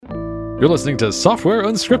You're listening to Software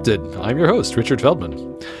Unscripted. I'm your host, Richard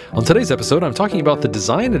Feldman. On today's episode, I'm talking about the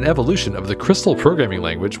design and evolution of the Crystal programming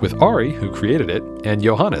language with Ary, who created it, and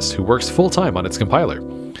Johannes, who works full-time on its compiler.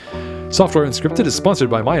 Software Unscripted is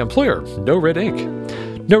sponsored by my employer, No Red Ink.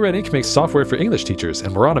 No Red Ink makes software for English teachers,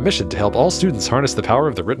 and we're on a mission to help all students harness the power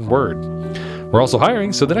of the written word. We're also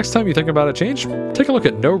hiring, so the next time you think about a change, take a look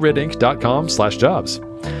at noredink.com/jobs.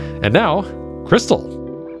 And now, Crystal.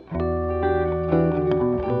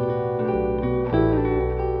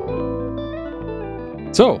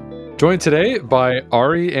 So, joined today by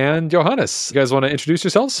Ary and Johannes. You guys want to introduce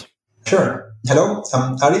yourselves? Sure. Hello,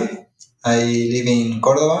 I'm Ary. I live in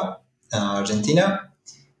Córdoba, Argentina,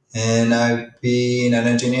 and I've been an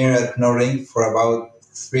engineer at NoRink for about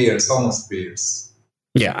 3 years, almost 3 years.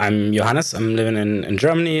 Yeah, I'm Johannes. I'm living in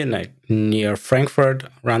Germany, like near Frankfurt,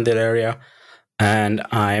 around that area. And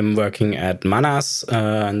I'm working at Manas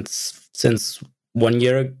and since 1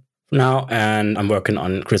 year now, and I'm working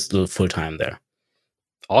on Crystal full-time there.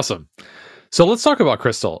 Awesome. So let's talk about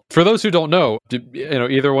Crystal. For those who don't know,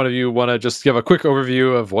 either one of you want to just give a quick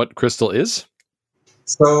overview of what Crystal is?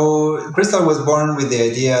 So Crystal was born with the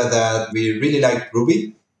idea that we really liked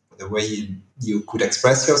Ruby, the way you could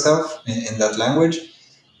express yourself in that language,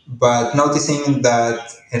 but noticing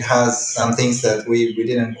that it has some things that we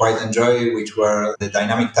didn't quite enjoy, which were the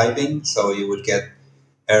dynamic typing. So you would get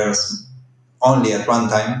errors only at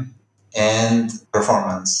runtime and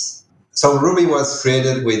performance. So Ruby was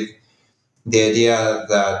created with the idea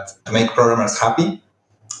that to make programmers happy.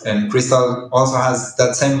 And Crystal also has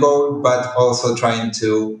that same goal, but also trying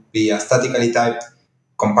to be a statically typed,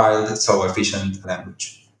 compiled, so efficient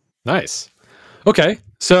language. Nice. Okay.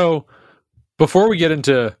 So before we get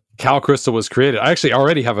into how Crystal was created, I actually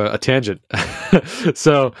already have a tangent.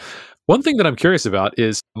 So one thing that I'm curious about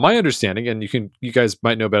is my understanding, and you guys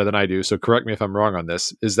might know better than I do, so correct me if I'm wrong on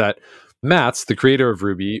this, is that Mats, the creator of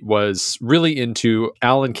Ruby, was really into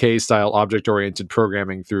Alan Kay style object-oriented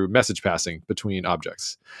programming through message passing between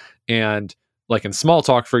objects. And like in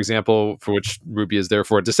Smalltalk, for example, for which Ruby is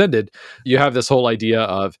therefore descended, you have this whole idea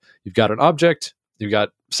of you've got an object, you've got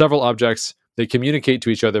several objects, they communicate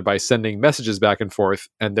to each other by sending messages back and forth,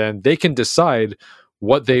 and then they can decide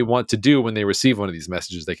what they want to do when they receive one of these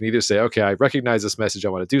messages. They can either say, okay, I recognize this message, I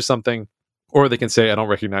want to do something, or they can say, I don't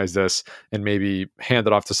recognize this, and maybe hand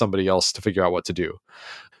it off to somebody else to figure out what to do.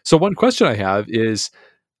 So one question I have is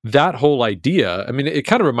that whole idea, I mean, it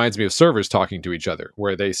kind of reminds me of servers talking to each other,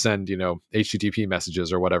 where they send, HTTP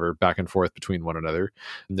messages or whatever back and forth between one another,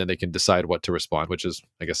 and then they can decide what to respond, which is,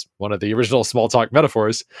 I guess, one of the original Smalltalk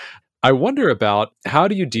metaphors. I wonder about how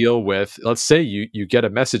do you deal with, let's say you get a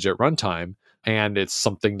message at runtime, and it's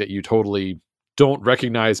something that you totally don't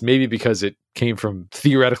recognize, maybe because it came from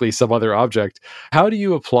theoretically some other object. How do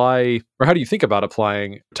you apply, or how do you think about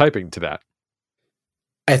applying typing to that?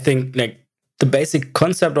 I think like the basic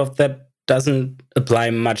concept of that doesn't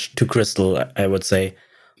apply much to Crystal, I would say.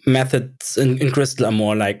 Methods in Crystal are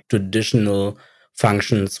more like traditional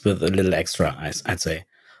functions with a little extra, I'd say.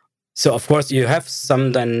 So of course you have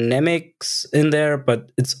some dynamics in there,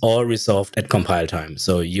 but it's all resolved at compile time.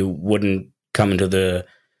 So you wouldn't come into the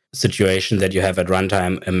situation that you have at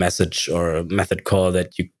runtime a message or a method call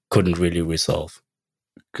that you couldn't really resolve.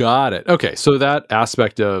 Got it. Okay, so that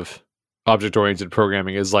aspect of object-oriented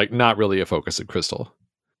programming is like not really a focus at Crystal.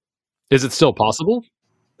 Is it still possible?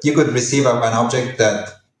 You could receive an object that,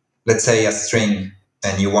 let's say a string,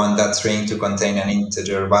 and you want that string to contain an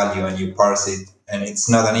integer value, and you parse it, and it's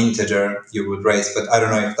not an integer you would raise, but I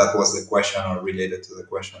don't know if that was the question or related to the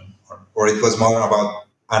question, or it was more about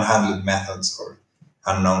unhandled methods or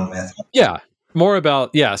unknown methods. Yeah, more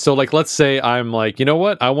about, so like, let's say I'm like, you know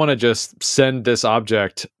what? I want to just send this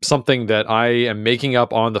object something that I am making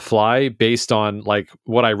up on the fly based on like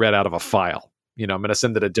what I read out of a file. I'm going to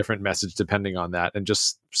send it a different message depending on that and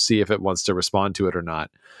just see if it wants to respond to it or not.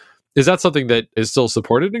 Is that something that is still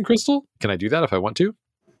supported in Crystal? Can I do that if I want to?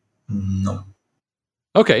 No.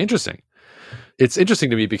 Okay, interesting. It's interesting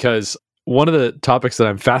to me because one of the topics that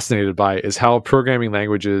I'm fascinated by is how programming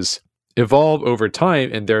languages evolve over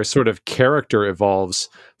time and their sort of character evolves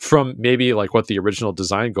from maybe like what the original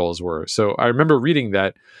design goals were. So I remember reading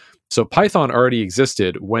that, so Python already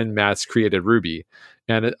existed when Mats created Ruby.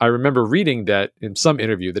 And I remember reading that in some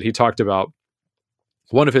interview that he talked about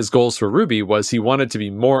one of his goals for Ruby was he wanted to be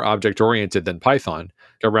more object-oriented than Python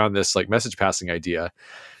around this like message passing idea.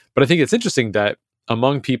 But I think it's interesting that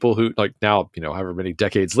among people who like now, however many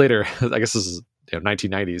decades later, I guess this is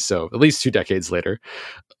 1990s, so at least 2 decades later,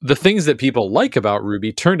 the things that people like about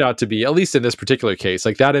Ruby turned out to be, at least in this particular case,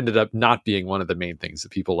 like that ended up not being one of the main things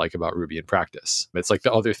that people like about Ruby in practice. It's like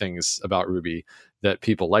the other things about Ruby that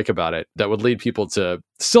people like about it that would lead people to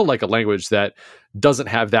still like a language that doesn't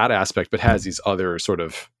have that aspect, but has these other sort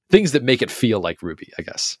of things that make it feel like Ruby, I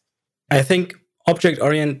guess? I think object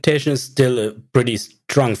orientation is still a pretty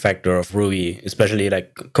strong factor of Ruby, especially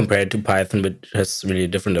like compared to Python, which has really a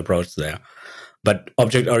different approach there. But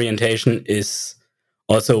object orientation is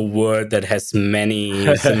also a word that has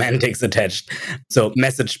many semantics attached. So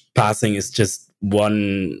message passing is just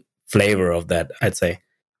one flavor of that, I'd say.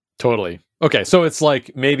 Totally. Okay, so it's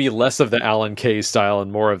like maybe less of the Alan Kay style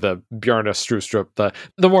and more of the Bjarne Strustrup,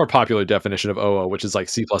 the more popular definition of OO, which is like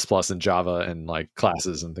C++ and Java and like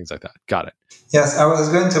classes and things like that. Got it. Yes, I was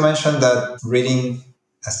going to mention that reading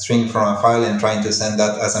a string from a file and trying to send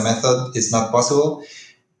that as a method is not possible,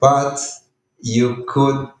 but you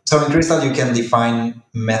could. So in Crystal, you can define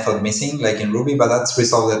method missing, like in Ruby, but that's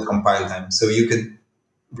resolved at compile time. So you could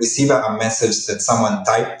receive a message that someone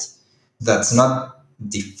typed that's not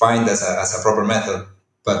defined as a proper method,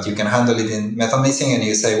 but you can handle it in method missing, and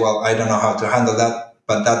you say, well, I don't know how to handle that,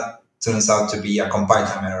 but that turns out to be a compile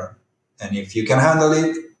time error. And if you can handle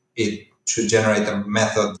it, it should generate a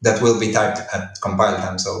method that will be typed at compile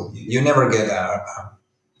time. So you never get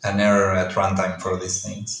an error at runtime for these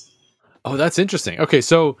things. Oh, that's interesting. Okay,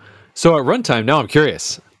 so at runtime, now I'm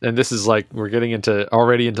curious. And this is like we're getting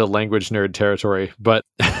already into language nerd territory, but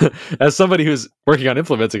as somebody who's working on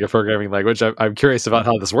implementing a programming language, I'm curious about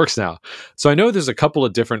how this works now. So I know there's a couple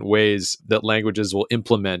of different ways that languages will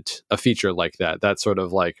implement a feature like that sort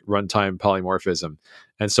of like runtime polymorphism.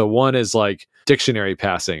 And so one is like dictionary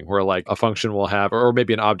passing, where like a function will have, or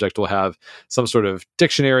maybe an object will have some sort of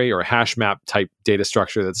dictionary or hash map type data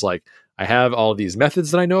structure that's like, I have all of these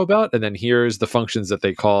methods that I know about, and then here's the functions that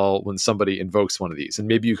they call when somebody invokes one of these. And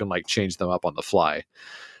maybe you can like change them up on the fly.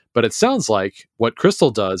 But it sounds like what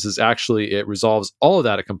Crystal does is actually it resolves all of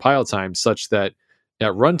that at compile time such that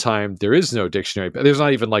at runtime, there is no dictionary. There's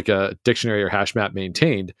not even like a dictionary or hash map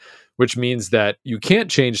maintained, which means that you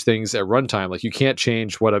can't change things at runtime. Like you can't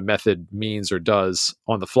change what a method means or does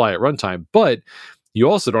on the fly at runtime, but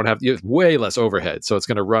you also you have way less overhead. So it's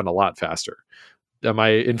going to run a lot faster. Am I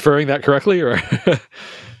inferring that correctly? Or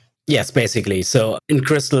Yes, basically. So in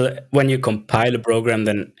Crystal, when you compile a program,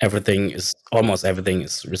 then almost everything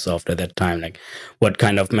is resolved at that time. Like what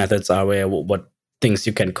kind of methods are there, what things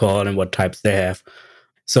you can call and what types they have.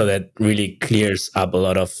 So that really clears up a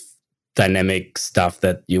lot of dynamic stuff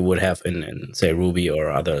that you would have in say, Ruby or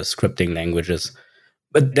other scripting languages.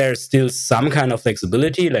 But there's still some kind of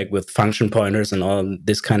flexibility, like with function pointers and all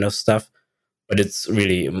this kind of stuff. But it's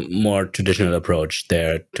really a more traditional approach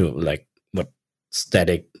there to like what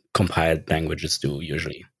static compiled languages do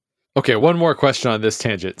usually. Okay, one more question on this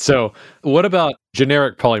tangent. So what about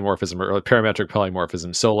generic polymorphism or parametric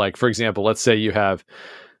polymorphism? So like, for example, let's say you have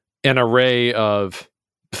an array of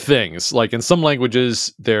things. Like in some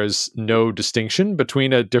languages, there's no distinction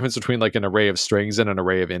between a difference between like an array of strings and an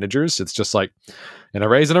array of integers. It's just like an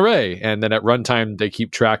array is an array. And then at runtime, they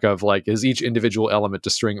keep track of like, is each individual element a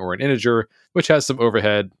string or an integer, which has some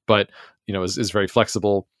overhead, but is very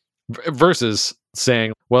flexible versus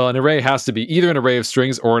saying, well, an array has to be either an array of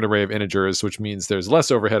strings or an array of integers, which means there's less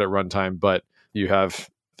overhead at runtime, but you have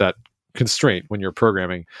that constraint when you're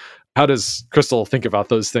programming. How does Crystal think about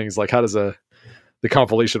those things? Like, how does the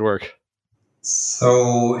compilation work?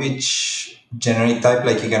 So each generic type,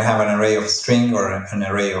 like you can have an array of string or an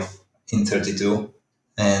array of int32,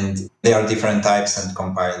 and they are different types and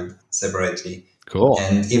compiled separately. Cool.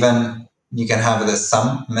 And even you can have the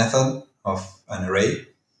sum method of an array.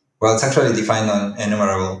 Well, it's actually defined on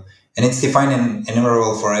enumerable, and it's defined in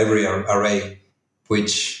enumerable for every array,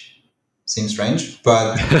 which seems strange.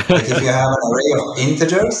 But like if you have an array of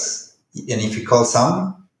integers, and if you call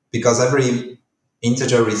sum, because every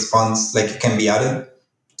integer response, like it can be added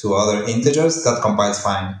to other integers, that compiles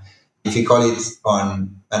fine. If you call it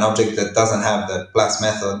on an object that doesn't have the class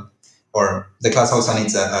method, or the class also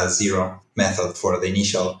needs a zero method for the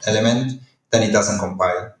initial element, then it doesn't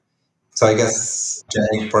compile. So I guess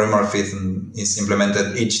generic polymorphism is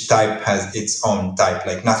implemented. Each type has its own type,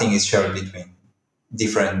 like nothing is shared between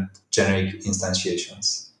different generic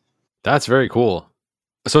instantiations. That's very cool.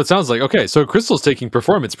 So it sounds like, okay, so Crystal's taking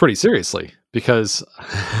performance pretty seriously because...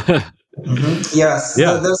 Yes,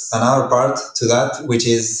 yeah. There's another part to that, which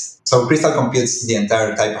is, so Crystal computes the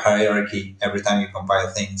entire type hierarchy every time you compile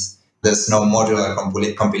things. There's no modular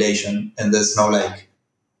compilation, and there's no like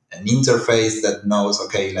an interface that knows,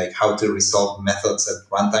 okay, like how to resolve methods at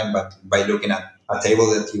runtime, but by looking at a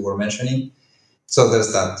table that you were mentioning. So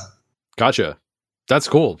there's that. Gotcha. That's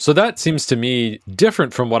cool. So that seems to me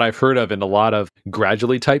different from what I've heard of in a lot of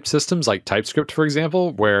gradually typed systems like TypeScript, for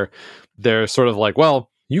example, where they're sort of like, well,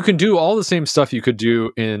 you can do all the same stuff you could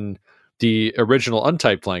do in the original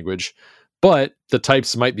untyped language, but the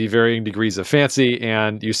types might be varying degrees of fancy,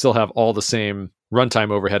 and you still have all the same runtime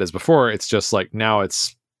overhead as before. It's just like now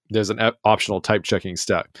there's an optional type checking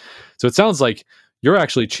step. So it sounds like you're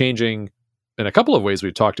actually changing, in a couple of ways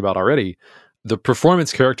we've talked about already, the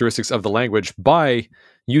performance characteristics of the language by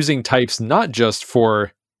using types not just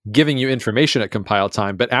for giving you information at compile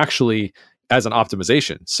time, but actually as an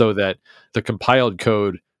optimization so that the compiled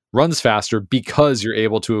code runs faster because you're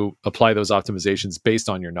able to apply those optimizations based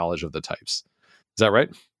on your knowledge of the types. Is that right?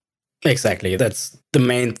 Exactly. That's the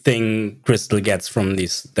main thing Crystal gets from the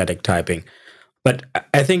static typing. But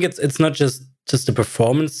I think it's not just a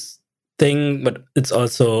performance thing, but it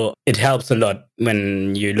helps a lot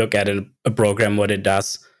when you look at a program, what it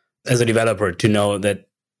does as a developer, to know that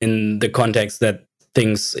in the context that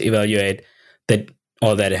things evaluate, that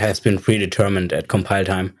all that has been predetermined at compile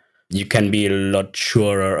time, you can be a lot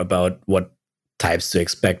surer about what types to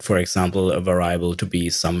expect, for example, a variable to be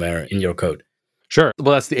somewhere in your code. Sure.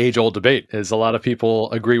 Well, that's the age-old debate, is a lot of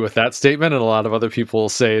people agree with that statement, and a lot of other people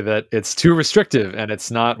say that it's too restrictive and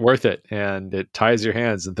it's not worth it, and it ties your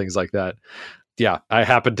hands and things like that. Yeah, I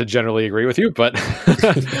happen to generally agree with you, but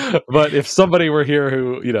but if somebody were here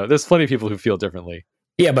who, there's plenty of people who feel differently.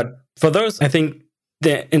 Yeah, but for those, I think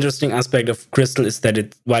the interesting aspect of Crystal is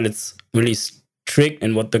that while it's really strict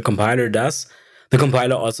in what the compiler does, the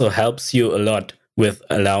compiler also helps you a lot with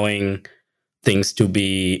allowing things to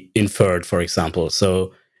be inferred, for example.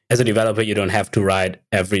 So as a developer, you don't have to write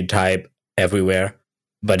every type everywhere,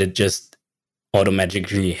 but it just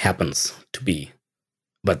automatically happens to be.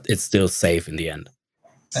 But it's still safe in the end.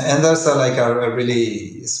 And there's a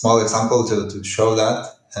really small example to show that.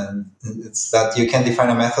 And it's that you can define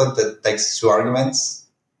a method that takes 2 arguments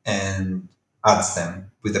and adds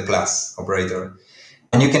them with the plus operator.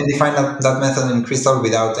 And you can define that method in Crystal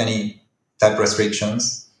without any type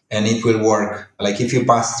restrictions. And it will work. Like if you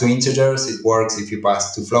pass 2 integers, it works. If you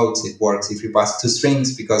pass 2 floats, it works. If you pass 2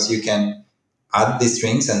 strings, because you can add these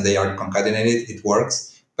strings and they are concatenated, it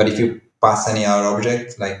works. But if you pass any other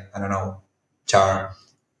object, like, I don't know, char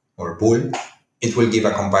or bool, it will give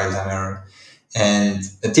a compile time error. And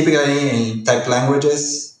typically in typed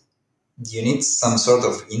languages, you need some sort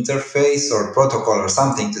of interface or protocol or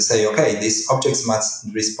something to say, okay, these objects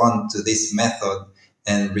must respond to this method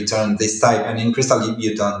and return this type. And in Crystal,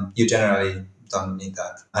 you generally don't need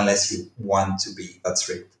that unless you want to be that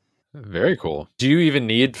strict. Very cool. Do you even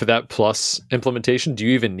need, for that plus implementation, do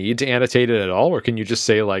you even need to annotate it at all? Or can you just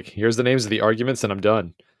say, like, here's the names of the arguments and I'm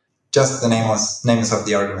done? Just the names of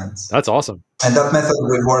the arguments. That's awesome. And that method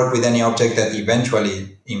will work with any object that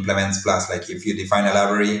eventually implements plus. Like if you define a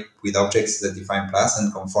library with objects that define plus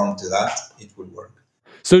and conform to that, it would work.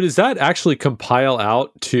 So does that actually compile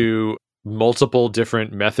out to multiple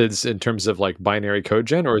different methods in terms of like binary code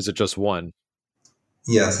gen, or is it just one?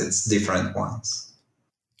 Yes, it's different ones.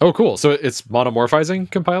 Oh, cool. So it's monomorphizing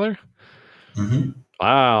compiler? Mm-hmm.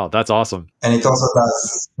 Wow, that's awesome. And it also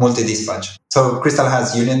does multi-dispatch. So Crystal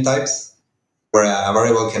has union types, where a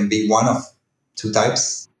variable can be one of 2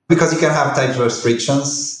 types. Because you can have type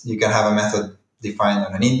restrictions, you can have a method defined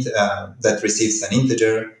on that receives an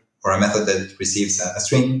integer, or a method that receives a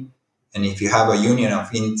string. And if you have a union of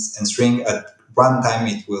int and string, at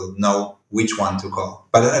runtime it will know which one to call.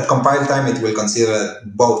 But at compile time, it will consider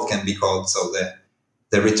that both can be called. So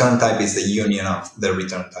the return type is the union of the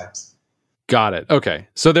return types. Got it. Okay.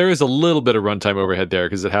 So there is a little bit of runtime overhead there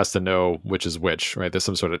because it has to know which is which, right? There's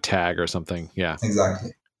some sort of tag or something. Yeah.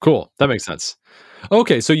 Exactly. Cool. That makes sense.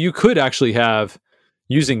 Okay. So you could actually have,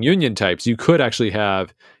 using union types, you could actually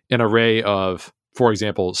have an array of, for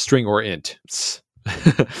example, string or int.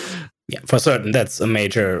 Yeah, for certain, that's a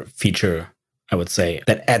major feature, I would say,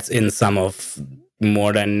 that adds in some of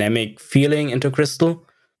more dynamic feeling into Crystal.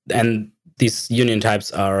 And these union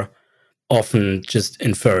types are often just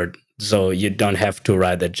inferred. So you don't have to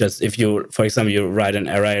write that. Just if you, for example, you write an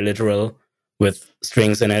array literal with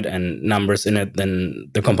strings in it and numbers in it, then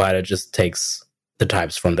the compiler just takes the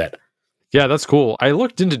types from that. Yeah, that's cool. I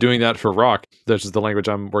looked into doing that for Rock, which is the language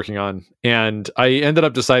I'm working on. And I ended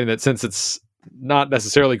up deciding that since it's not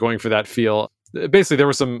necessarily going for that feel, basically there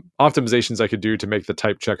were some optimizations I could do to make the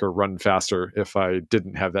type checker run faster if I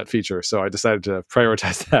didn't have that feature. So I decided to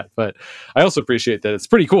prioritize that. But I also appreciate that it's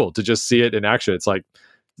pretty cool to just see it in action. It's like,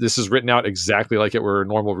 this is written out exactly like it were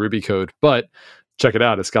normal Ruby code, but check it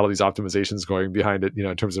out. It's got all these optimizations going behind it,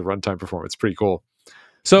 in terms of runtime performance. Pretty cool.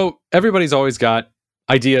 So everybody's always got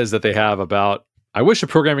ideas that they have about, I wish a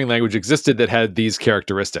programming language existed that had these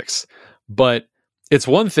characteristics. But it's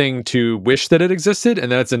one thing to wish that it existed,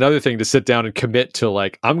 and then it's another thing to sit down and commit to,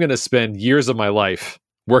 like, I'm going to spend years of my life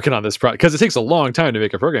working on this project? Because it takes a long time to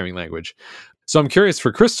make a programming language. So I'm curious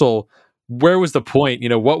for Crystal, where was the point?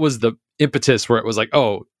 What was the impetus where it was like,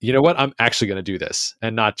 oh, you know what? I'm actually going to do this,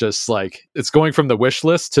 and not just like it's going from the wish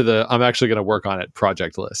list to the I'm actually going to work on it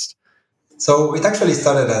project list. So it actually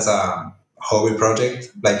started as a hobby project.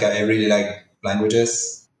 Like I really like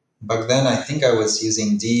languages. Back then, I think I was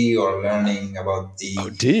using D or learning about Oh,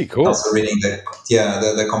 D. D, cool. Also reading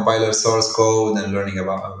the compiler source code and learning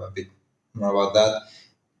about a bit more about that.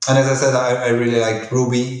 And as I said, I really liked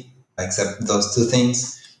Ruby, except those two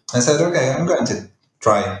things. I said, okay, I'm going to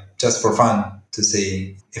try just for fun to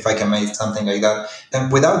see if I can make something like that.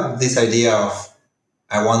 And without this idea of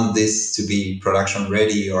I want this to be production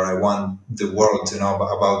ready or I want the world to know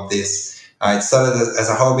about this. It started as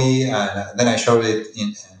a hobby, and then I showed it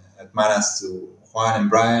at Manas to Juan and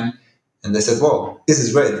Brian, and they said, "Whoa, this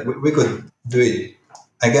is great. We could do it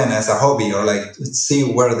again as a hobby or like see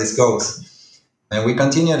where this goes." And we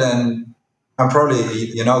continued, and probably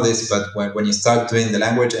you know this, but when you start doing the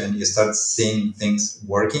language and you start seeing things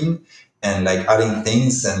working and like adding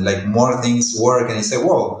things and like more things work, and you say,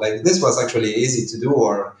 whoa, like this was actually easy to do,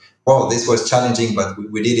 or whoa, this was challenging, but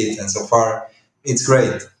we did it, and so far it's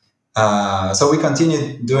great. So we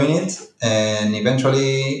continued doing it, and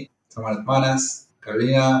eventually someone at Manas,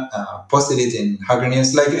 Carolina, posted it in Hacker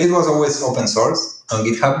News. Like it was always open source on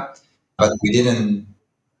GitHub, but we didn't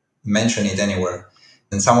mention it anywhere.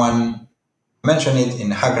 And someone mentioned it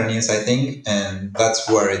in Hacker News, I think, and that's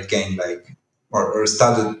where it gained or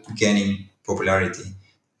started gaining popularity.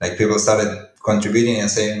 Like people started contributing and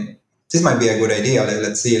saying, "This might be a good idea.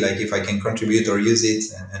 Let's see, like if I can contribute or use it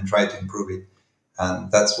and try to improve it."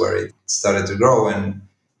 And that's where it started to grow. And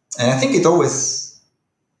I think it always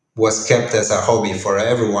was kept as a hobby for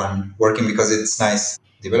everyone working because it's nice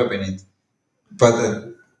developing it. But at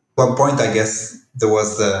one point, I guess there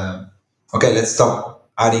was okay, let's stop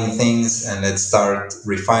adding things and let's start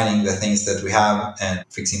refining the things that we have and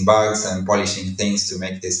fixing bugs and polishing things to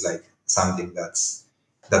make this like something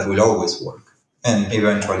that will always work. And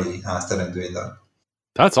eventually started doing that.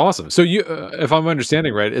 That's awesome. So you, if I'm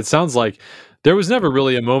understanding right, it sounds like there was never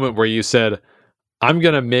really a moment where you said, I'm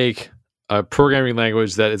going to make a programming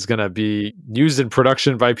language that is going to be used in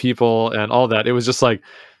production by people and all that. It was just like,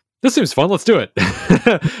 this seems fun. Let's do it.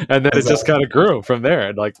 And then it just kind of grew from there.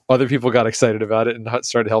 And like other people got excited about it and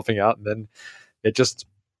started helping out. And then it just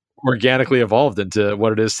organically evolved into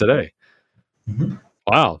what it is today. Mm-hmm.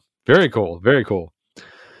 Wow. Very cool. Very cool.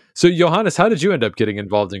 So Johannes, how did you end up getting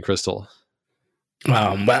involved in Crystal?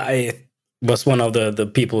 Well, I was one of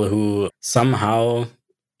the people who somehow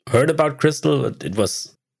heard about Crystal. It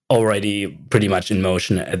was already pretty much in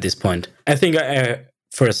motion at this point. I think I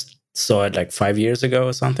first saw it like 5 years ago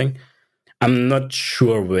or something. I'm not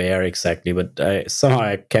sure where exactly, but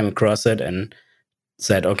I came across it and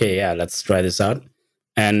said, okay, yeah, let's try this out.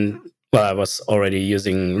 And well, I was already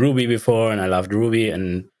using Ruby before and I loved Ruby,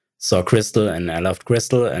 and saw Crystal and I loved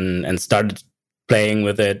Crystal, and started playing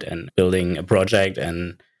with it and building a project.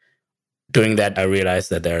 And doing that, I realized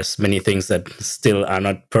that there's many things that still are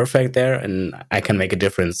not perfect there and I can make a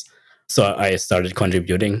difference. So I started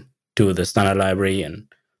contributing to the standard library and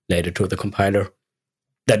later to the compiler.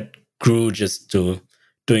 That grew just to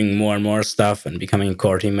doing more and more stuff and becoming a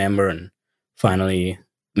core team member and finally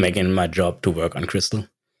making my job to work on Crystal.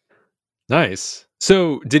 Nice.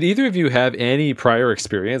 So did either of you have any prior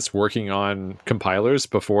experience working on compilers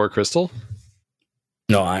before Crystal?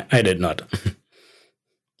 No, I did not.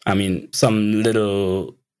 I mean, some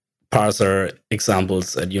little parser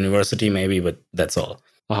examples at university maybe, but that's all.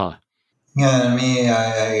 Uh-huh. Yeah, me,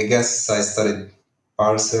 I guess I studied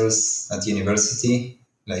parsers at university,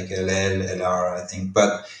 like LL, LR, I think.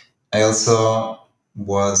 But I also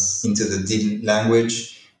was into the D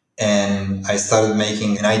language, and I started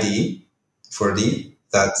making an IDE for D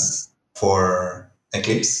that's for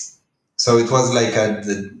Eclipse. So it was like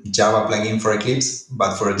the Java plugin for Eclipse,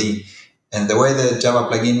 but for D. And the way the Java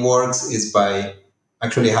plugin works is by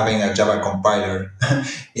actually having a Java compiler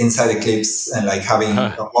inside Eclipse and like having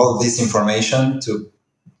all this information to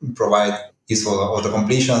provide useful auto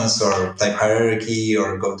completions or type hierarchy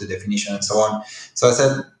or go to definition and so on. So I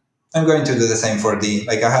said, I'm going to do the same for D.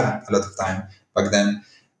 Like I had a lot of time back then.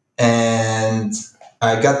 And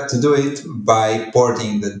I got to do it by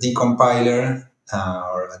porting the D compiler,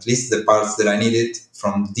 or at least the parts that I needed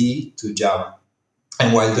from D to Java.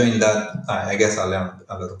 And while doing that, I guess I learned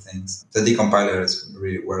a lot of things. The decompiler is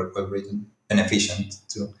really well written and efficient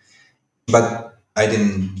too. But I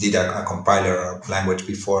didn't did a compiler or language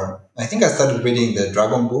before. I think I started reading the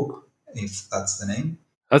Dragon book, if that's the name.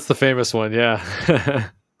 That's the famous one, yeah.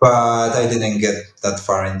 But I didn't get that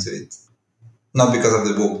far into it. not because of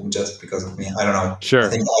the book, just because of me. I don't know. I Sure.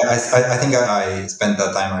 think I spent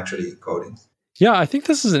that time actually coding. Yeah, I think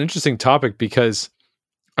this is an interesting topic because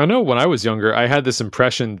I know when I was younger, I had this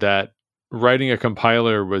impression that writing a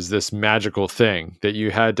compiler was this magical thing that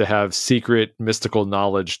you had to have secret mystical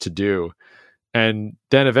knowledge to do. And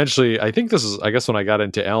then eventually, I think this is, I guess, when I got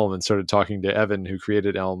into Elm and started talking to Evan, who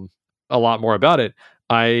created Elm, a lot more about it,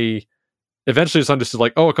 I eventually just understood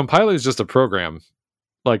like, oh, a compiler is just a program.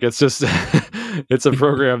 Like it's just, it's a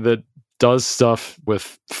program that does stuff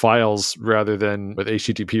with files rather than with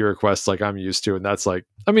HTTP requests like I'm used to. And that's like,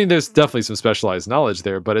 I mean, there's definitely some specialized knowledge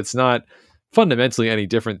there, but it's not fundamentally any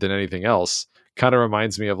different than anything else. Kind of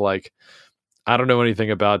reminds me of like, I don't know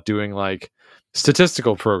anything about doing like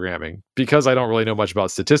statistical programming because I don't really know much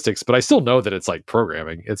about statistics, but I still know that it's like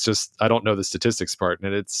programming. It's just I don't know the statistics part.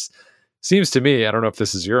 And it's seems to me, I don't know if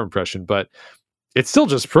this is your impression, but it's still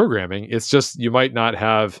just programming. It's just you might not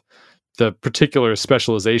have the particular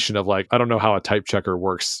specialization of like, I don't know how a type checker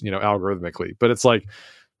works, algorithmically, but it's like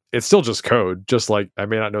it's still just code. Just like I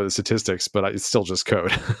may not know the statistics, but it's still just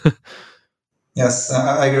code. Yes,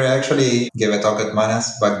 I agree. I actually gave a talk at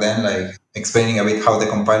Manas back then, like explaining a bit how the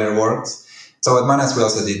compiler works. So at Manas, we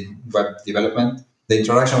also did web development. The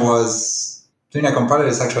introduction was doing a compiler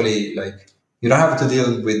is actually like you don't have to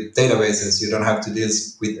deal with databases. You don't have to deal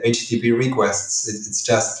with HTTP requests. It's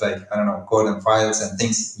just like, I don't know, code and files and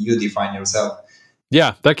things you define yourself.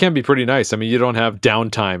 Yeah, that can be pretty nice. I mean, you don't have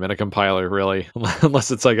downtime in a compiler really,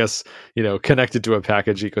 unless it's, I guess, connected to a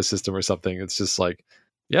package ecosystem or something. It's just like,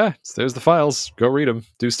 yeah, there's the files. Go read them,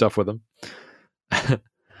 do stuff with them.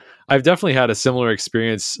 I've definitely had a similar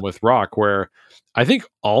experience with Rock where I think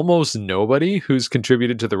almost nobody who's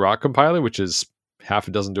contributed to the Rock compiler, which is half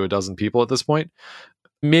a dozen to a dozen people at this point,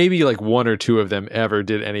 maybe like one or two of them ever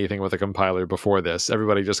did anything with a compiler before this.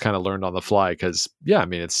 Everybody just kind of learned on the fly because, yeah, I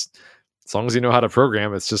mean, it's as long as you know how to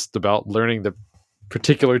program, it's just about learning the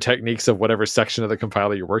particular techniques of whatever section of the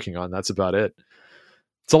compiler you're working on. That's about it.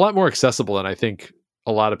 It's a lot more accessible than I think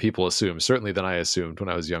a lot of people assume, certainly than I assumed when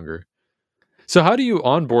I was younger. So how do you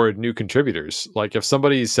onboard new contributors? Like if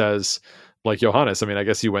somebody says, like Johannes, I mean, I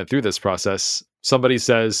guess you went through this process. Somebody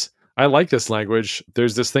says, I like this language.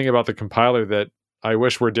 There's this thing about the compiler that I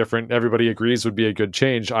wish were different. Everybody agrees would be a good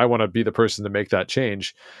change. I want to be the person to make that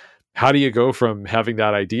change. How do you go from having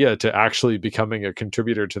that idea to actually becoming a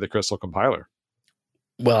contributor to the Crystal compiler?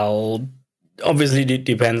 Well, obviously it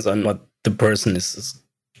depends on what the person is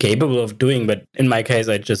capable of doing. But in my case,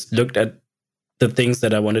 I just looked at the things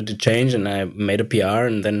that I wanted to change and I made a PR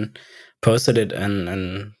and then posted it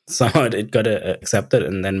and somehow it got accepted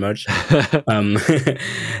and then merged.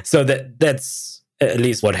 So that's at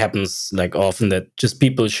least what happens like often, that just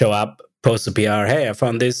people show up, post a PR, hey, I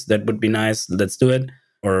found this, that would be nice, let's do it.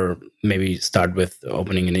 Or maybe start with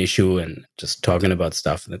opening an issue and just talking about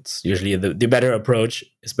stuff. That's usually the better approach,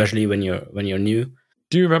 especially when you're new.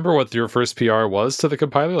 Do you remember what your first PR was to the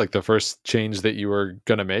compiler? Like the first change that you were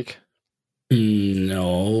going to make?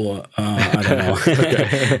 No, I don't know.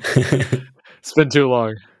 It's been too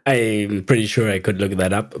long. I'm pretty sure I could look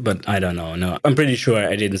that up, but I don't know. No, I'm pretty sure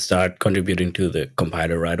I didn't start contributing to the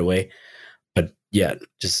compiler right away. But yeah,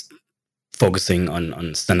 just focusing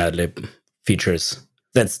on standard lib features.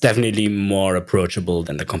 That's definitely more approachable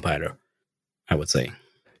than the compiler, I would say.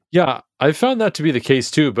 Yeah, I found that to be the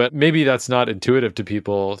case too, but maybe that's not intuitive to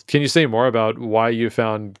people. Can you say more about why you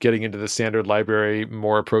found getting into the standard library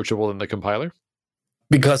more approachable than the compiler?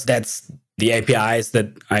 Because that's the APIs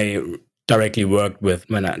that I directly worked with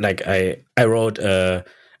when I wrote a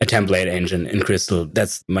template engine in Crystal.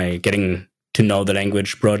 That's my getting to know the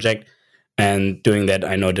language project. And doing that,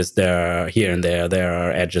 I noticed there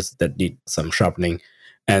are edges that need some sharpening.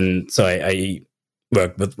 And so I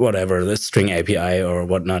worked with whatever, the string API or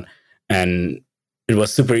whatnot. And it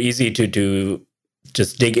was super easy to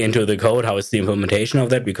just dig into the code. How is the implementation of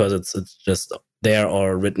that? Because it's just there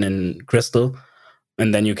or written in Crystal.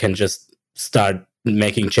 And then you can just start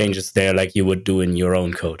making changes there like you would do in your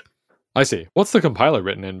own code. I see. What's the compiler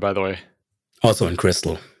written in, by the way? Also in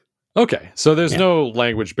Crystal. Okay, so there's no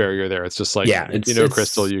language barrier there. It's just like,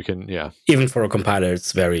 Crystal, you can, Even for a compiler,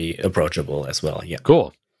 it's very approachable as well, yeah.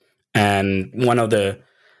 Cool. And one of the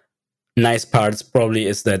nice parts probably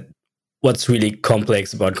is that what's really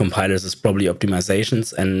complex about compilers is probably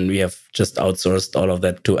optimizations, and we have just outsourced all of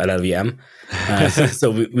that to LLVM. So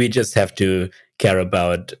we just have to care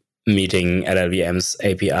about meeting LLVM's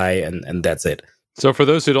API, and that's it. So for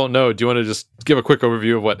those who don't know, do you want to just give a quick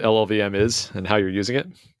overview of what LLVM is and how you're using it?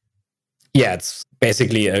 Yeah, it's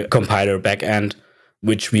basically a compiler backend,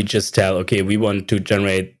 which we just tell, okay, we want to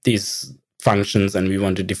generate these functions and we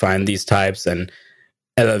want to define these types, and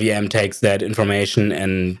LLVM takes that information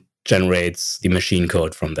and generates the machine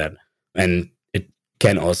code from that. And it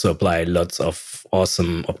can also apply lots of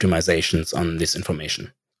awesome optimizations on this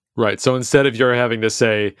information. Right. So instead of you're having to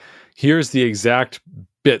say, here's the exact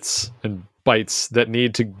bits and bytes that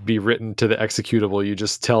need to be written to the executable, you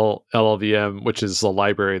just tell LLVM, which is a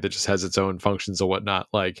library that just has its own functions and whatnot.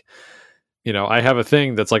 Like, I have a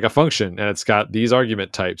thing that's like a function and it's got these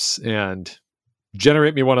argument types and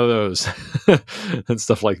generate me one of those and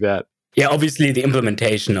stuff like that. Yeah, obviously the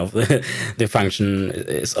implementation of the function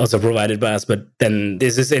is also provided by us, but then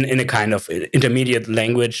this is in a kind of intermediate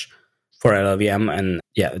language for LLVM, and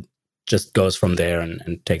yeah, it just goes from there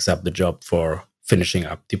and takes up the job for finishing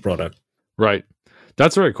up the product. Right.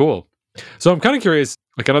 That's very cool. So I'm kind of curious,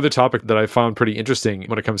 like another topic that I found pretty interesting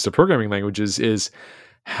when it comes to programming languages is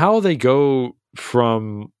how they go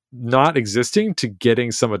from not existing to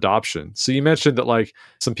getting some adoption. So you mentioned that like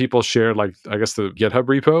some people shared, like, I guess the GitHub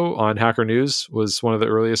repo on Hacker News was one of the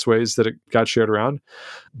earliest ways that it got shared around.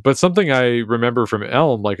 But something I remember from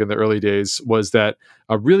Elm, like in the early days, was that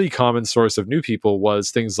a really common source of new people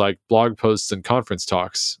was things like blog posts and conference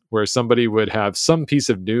talks, where somebody would have some piece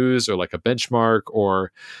of news or like a benchmark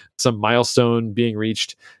or some milestone being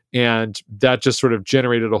reached. And that just sort of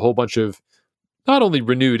generated a whole bunch of not only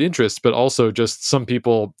renewed interest, but also just some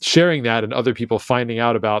people sharing that and other people finding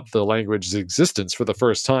out about the language's existence for the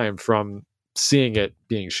first time from seeing it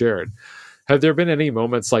being shared. Have there been any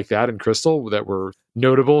moments like that in Crystal that were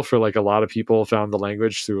notable for like a lot of people found the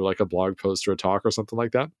language through like a blog post or a talk or something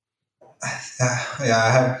like that? Yeah, I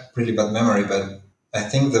have really bad memory, but I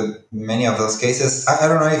think that many of those cases, I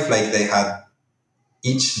don't know if like they had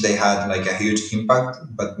like a huge impact,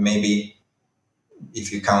 but maybe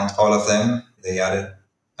if you count all of them, they added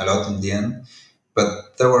a lot in the end.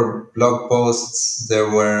 But there were blog posts, there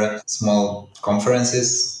were small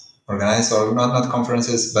conferences organized, or not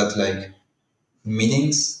conferences, but like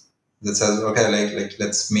meetings that says, okay, like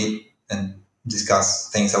let's meet and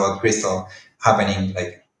discuss things about Crystal happening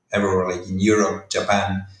like everywhere, like in Europe,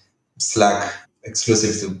 Japan. Slack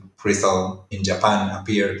exclusive to Crystal in Japan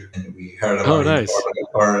appeared, and we heard Oh, about it. nice.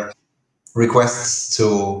 Or requests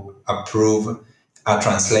to approve a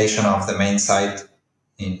translation of the main site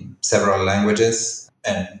in several languages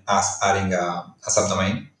and us adding a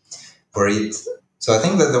subdomain for it. So I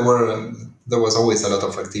think that there was always a lot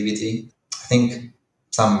of activity. I think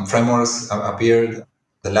some frameworks appeared.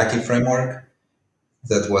 The Lucky framework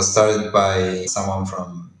that was started by someone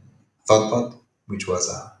from ThoughtBot, which was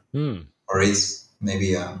or is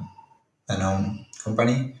maybe a known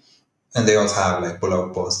company. And they also have like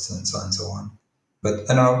blog posts and so on.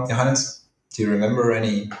 But I don't know, Johannes, do you remember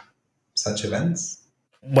any such events?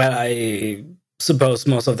 Well, I suppose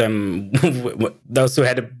most of them, those who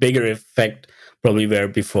had a bigger effect, probably were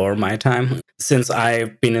before my time. Since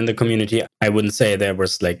I've been in the community, I wouldn't say there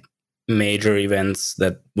was like major events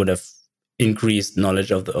that would have increased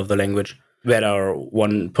knowledge of the language. We had our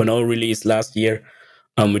 1.0 release last year,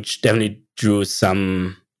 which definitely drew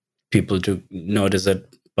some people to notice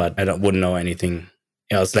it, but I wouldn't know anything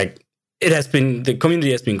else. Like the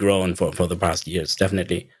community has been growing for the past years,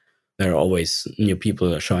 definitely. There are always new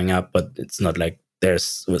people showing up, but it's not like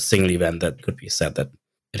there's a single event that could be said that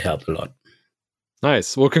it helped a lot.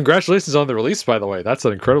 Nice. Well, congratulations on the release, by the way. That's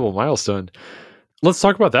an incredible milestone. Let's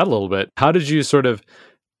talk about that a little bit. How did you sort of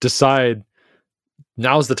decide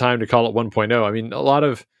now's the time to call it 1.0? I mean, a lot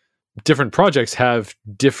of different projects have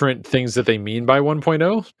different things that they mean by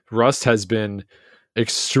 1.0. Rust has been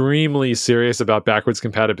extremely serious about backwards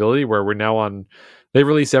compatibility, where we're now on, they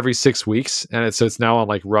release every 6 weeks, and it's now on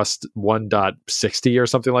like Rust 1.60 or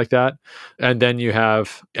something like that. And then you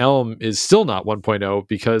have Elm is still not 1.0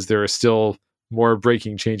 because there are still more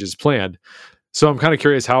breaking changes planned. So I'm kind of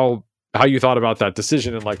curious how you thought about that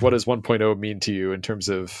decision, and like what does 1.0 mean to you in terms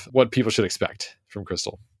of what people should expect from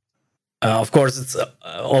Crystal? Of course, it's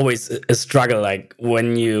always a struggle. Like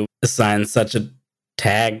when you assign such a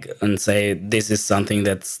tag and say this is something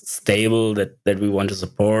that's stable, that we want to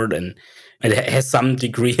support, and it has some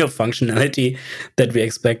degree of functionality that we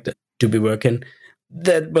expect to be working.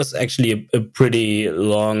 That was actually a pretty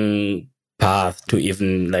long path to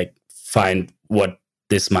even like find what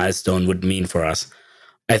this milestone would mean for us.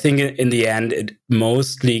 I think in the end, it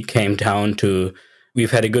mostly came down to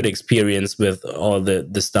we've had a good experience with all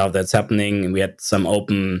the stuff that's happening. We had some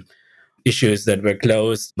open issues that were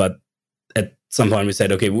closed, but at some point we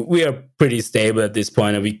said, okay, we are pretty stable at this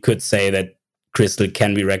point, and we could say that Crystal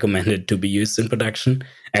can be recommended to be used in production.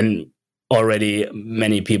 And already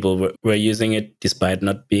many people were using it despite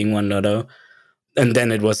not being 1.0. And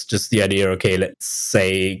then it was just the idea, okay, let's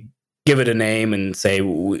say, give it a name and say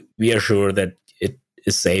we are sure that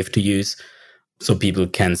is safe to use, so people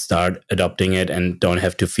can start adopting it and don't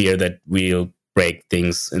have to fear that we'll break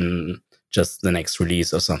things in just the next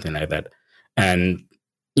release or something like that. And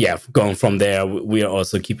yeah, going from there, we are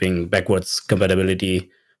also keeping backwards compatibility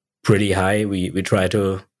pretty high. We try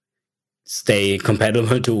to stay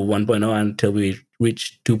compatible to 1.0 until we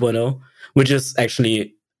reach 2.0, which is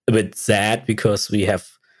actually a bit sad because we have,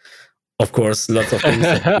 of course, lots of things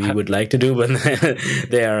that we would like to do, but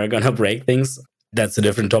they are gonna break things. That's a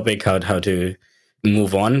different topic, how to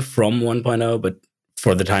move on from 1.0. But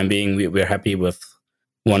for the time being, we're happy with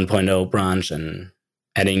 1.0 branch and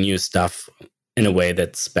adding new stuff in a way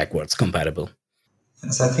that's backwards compatible.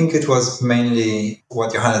 Yes, I think it was mainly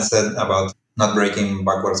what Johannes said about not breaking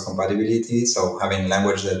backwards compatibility, so having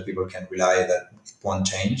language that people can rely that it won't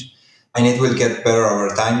change. And it will get better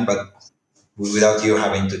over time, but without you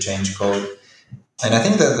having to change code. And I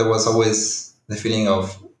think that there was always the feeling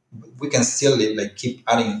of we can still like keep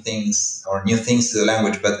adding things or new things to the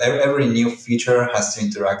language, but every new feature has to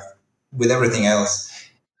interact with everything else.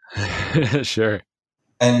 Sure.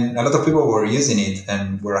 And a lot of people were using it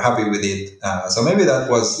and were happy with it. So maybe that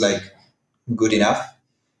was like good enough.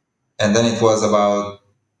 And then it was about,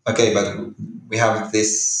 okay, but we have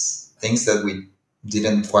these things that we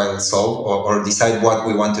didn't quite solve or decide what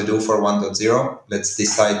we want to do for 1.0. Let's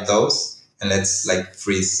decide those and let's like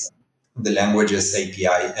freeze the language's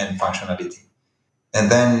API and functionality.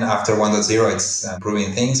 And then after 1.0, it's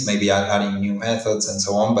improving things, maybe adding new methods and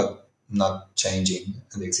so on, but not changing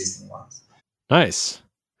the existing ones. Nice.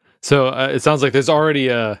 So it sounds like there's already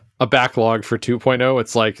a backlog for 2.0.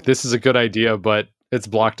 It's like, this is a good idea, but it's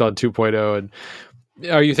blocked on 2.0.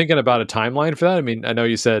 And are you thinking about a timeline for that? I mean, I know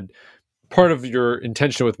you said part of your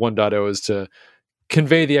intention with 1.0 is to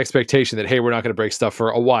convey the expectation that, hey, we're not going to break stuff for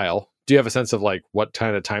a while. Do you have a sense of like what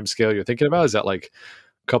kind of time scale you're thinking about? Is that like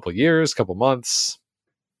a couple years, couple months?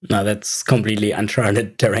 No, that's completely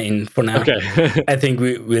uncharted terrain for now. Okay. I think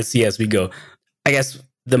we'll see as we go. I guess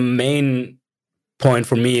the main point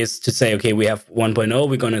for me is to say, okay, we have 1.0,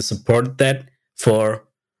 we're going to support that for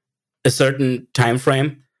a certain time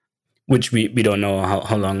frame, which we don't know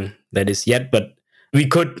how long that is yet, but we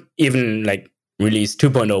could even like release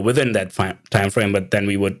 2.0 within that time frame, but then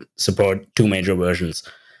we would support two major versions.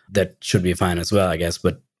 That should be fine as well, I guess,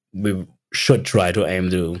 but we should try to aim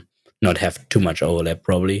to not have too much overlap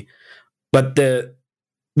probably. But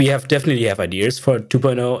we definitely have ideas for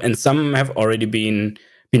 2.0, and some have already been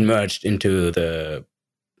merged into the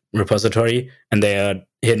repository, and they are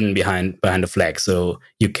hidden behind a flag. So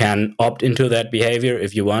you can opt into that behavior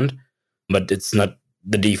if you want, but it's not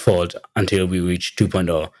the default until we reach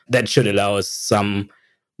 2.0. That should allow us some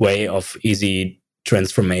way of easy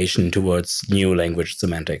transformation towards new language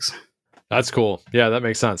semantics. That's cool. Yeah, that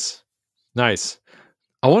makes sense. Nice.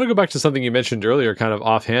 I want to go back to something you mentioned earlier, kind of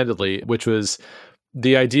offhandedly, which was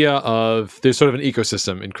the idea of there's sort of an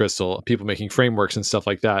ecosystem in Crystal, people making frameworks and stuff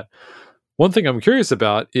like that. One thing I'm curious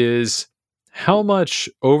about is how much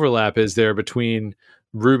overlap is there between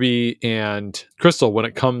Ruby and Crystal when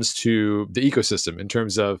it comes to the ecosystem in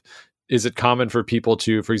terms of, is it common for people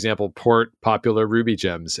to, for example, port popular Ruby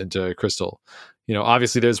gems into Crystal? You know,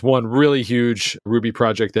 obviously there's one really huge Ruby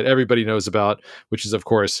project that everybody knows about, which is, of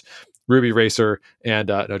course, Ruby Racer and,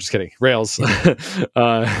 no, just kidding, Rails.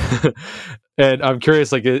 And I'm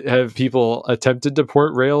curious, like, have people attempted to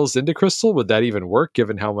port Rails into Crystal? Would that even work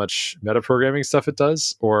given how much metaprogramming stuff it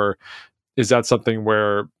does? Or is that something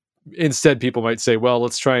where instead people might say, well,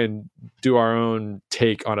 let's try and do our own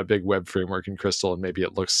take on a big web framework in Crystal, and maybe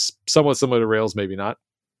it looks somewhat similar to Rails, maybe not?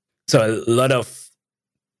 So a lot of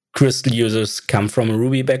Crystal users come from a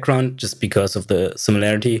Ruby background just because of the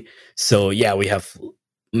similarity. So yeah, we have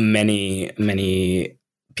many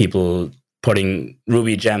people putting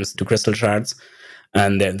Ruby gems to Crystal shards.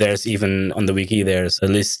 And there's even on the wiki, there's a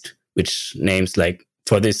list which names like,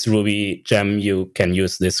 for this Ruby gem, you can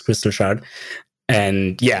use this Crystal shard.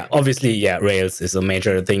 And yeah, obviously, yeah, Rails is a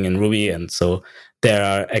major thing in Ruby. And so there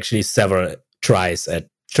are actually several tries at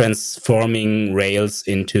transforming Rails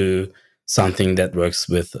into something that works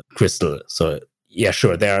with Crystal. So yeah,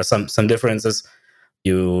 sure, there are some differences.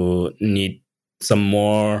 You need some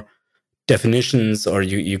more definitions, or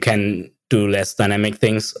you can do less dynamic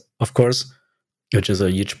things, of course, which is a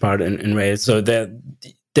huge part in Rails. So there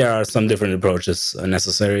are some different approaches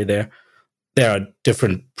necessary there. There are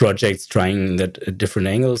different projects trying that at different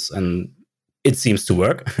angles, and it seems to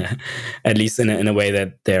work, at least in a way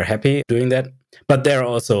that they're happy doing that. But there are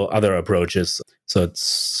also other approaches. So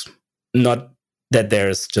it's not that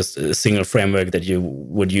there's just a single framework that you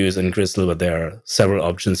would use in Crystal, but there are several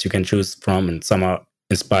options you can choose from, and some are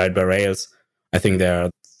inspired by Rails. I think there are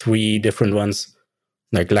 3 different ones.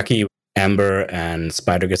 like Lucky, Amber, and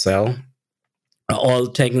Spider Gazelle, are all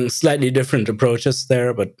taking slightly different approaches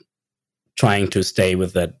there, but trying to stay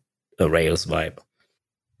with that Rails vibe.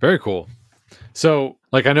 Very cool. So,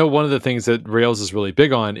 like, I know one of the things that Rails is really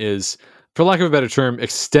big on is, for lack of a better term,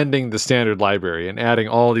 extending the standard library and adding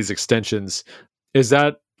all these extensions. Is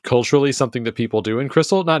that culturally something that people do in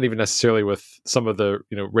Crystal? Not even necessarily with some of the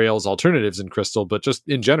Rails alternatives in Crystal, but just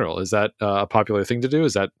in general. Is that a popular thing to do?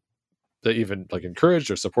 Is that even like encouraged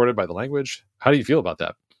or supported by the language? How do you feel about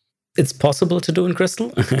that? It's possible to do in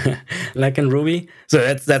Crystal, like in Ruby.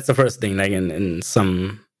 So that's the first thing. Like in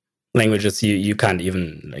some languages, you can't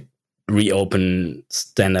even like reopen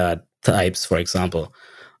standard types, for example.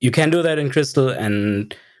 You can do that in Crystal,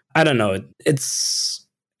 and I don't know. It's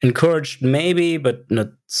encouraged maybe, but not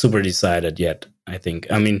super decided yet, I think.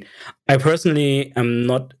 I mean, I personally am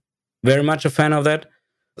not very much a fan of that.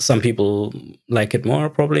 Some people like it more,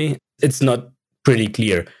 probably. It's not pretty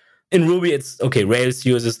clear. In Ruby, it's okay, Rails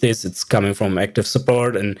uses this, it's coming from active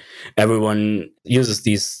support, and everyone uses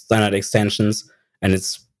these standard extensions, and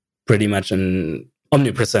it's pretty much an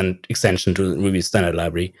omnipresent extension to Ruby's standard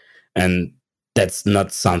library. And that's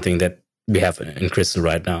not something that we have in Crystal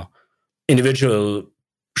right now. Individual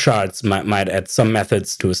shards might add some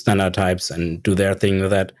methods to standard types and do their thing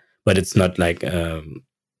with that, but it's not like a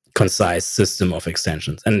concise system of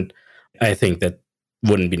extensions. And I think that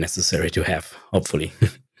wouldn't be necessary to have, hopefully.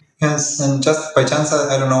 Yes, and just by chance,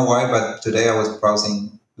 I don't know why, but today I was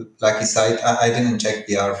browsing Lucky site. I didn't check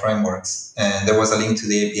the other frameworks, and there was a link to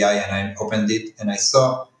the API, and I opened it, and I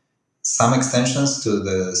saw some extensions to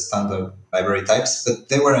the standard library types, but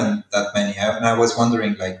they weren't that many. And I was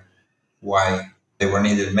wondering, like, why they were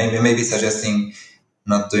needed. Maybe suggesting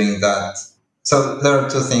not doing that. So there are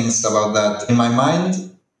two things about that. In my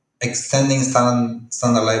mind, extending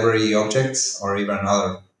standard library objects or even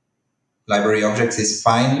other library objects is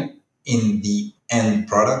fine in the end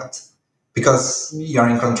product because you're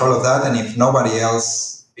in control of that. And if nobody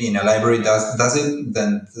else in a library does it,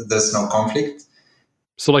 then there's no conflict.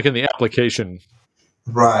 So, like in the application.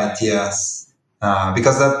 Right, yes.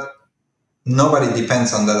 Because that nobody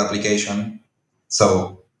depends on that application.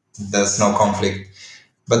 So there's no conflict.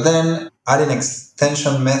 But then adding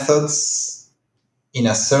extension methods in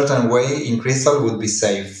a certain way in Crystal would be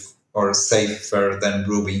safe or safer than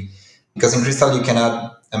Ruby. Because in Crystal, you can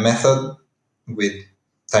add a method with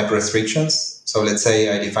type restrictions. So let's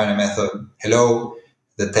say I define a method hello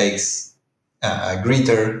that takes a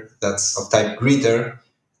greeter that's of type greeter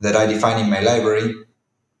that I define in my library.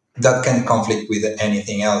 That can conflict with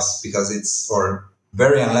anything else because it's or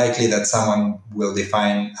very unlikely that someone will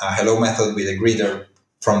define a hello method with a greeter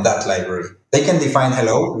from that library. They can define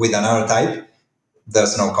hello with another type.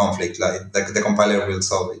 There's no conflict. Like the compiler will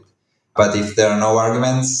solve it. But if there are no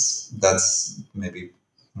arguments, that's maybe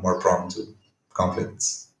more prone to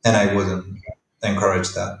conflicts. And I wouldn't encourage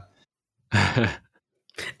that.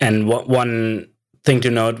 And one thing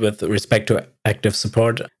to note with respect to active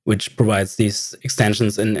support, which provides these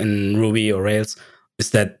extensions in Ruby or Rails,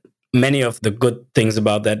 is that many of the good things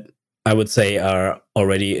about that, I would say, are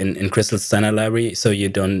already in Crystal's standard library. So you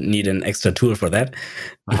don't need an extra tool for that.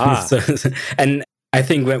 And I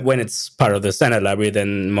think when it's part of the standard library,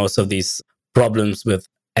 then most of these problems with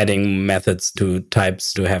adding methods to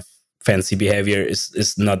types to have fancy behavior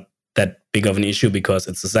is not that big of an issue because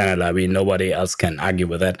it's a standard library. Nobody else can argue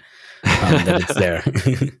with that, that it's there.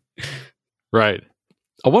 Right.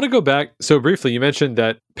 I want to go back. So briefly, you mentioned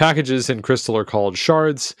that packages in Crystal are called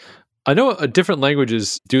shards. I know different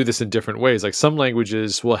languages do this in different ways. Like some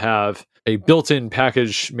languages will have a built-in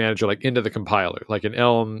package manager like into the compiler. Like in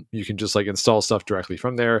Elm, you can just like install stuff directly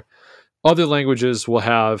from there. Other languages will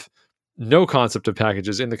have no concept of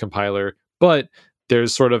packages in the compiler, but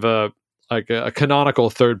there's sort of a canonical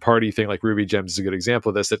third-party thing, like Ruby Gems is a good example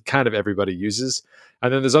of this, that kind of everybody uses.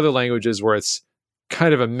 And then there's other languages where it's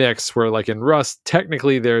kind of a mix, where like in Rust,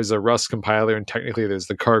 technically there's a Rust compiler and technically there's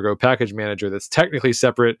the Cargo package manager that's technically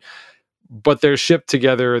separate, but they're shipped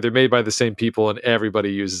together, they're made by the same people, and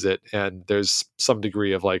everybody uses it. And there's some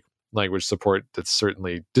degree of like language support that's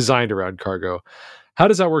certainly designed around Cargo. How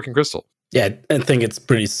does that work in Crystal? Yeah, I think it's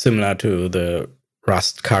pretty similar to the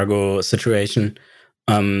Rust Cargo situation.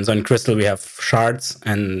 So in Crystal, we have shards,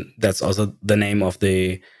 and that's also the name of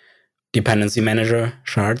the dependency manager,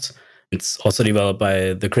 shards. It's also developed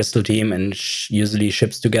by the Crystal team and usually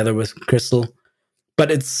ships together with Crystal.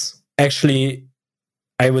 But it's actually,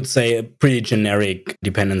 I would say, a pretty generic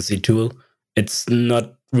dependency tool. It's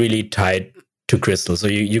not really tied to Crystal. So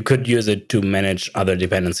you could use it to manage other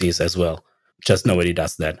dependencies as well. Just nobody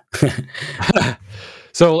does that.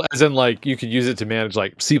 So as in like you could use it to manage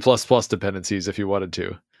like C++ dependencies if you wanted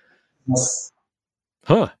to. Yes.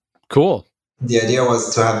 Huh. Cool. The idea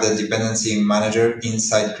was to have the dependency manager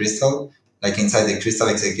inside Crystal, like inside the Crystal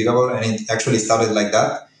executable, and it actually started like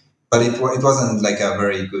that. But it wasn't like a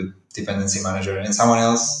very good dependency manager, and someone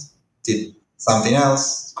else did something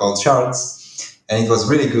else called shards, and it was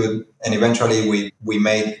really good. And eventually, we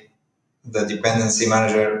made the dependency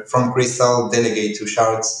manager from Crystal delegate to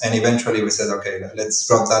shards, and eventually we said, okay, let's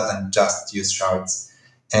drop that and just use shards.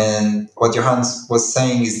 And what Johannes was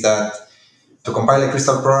saying is that to compile a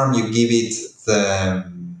Crystal program, you give it the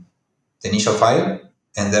initial file,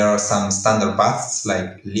 and there are some standard paths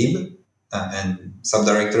like lib and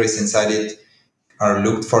subdirectories inside it are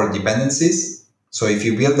looked for dependencies. So if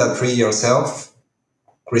you build that tree yourself,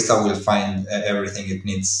 Crystal will find everything it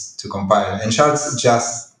needs to compile. And shards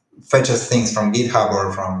just fetches things from GitHub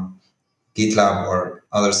or from GitLab or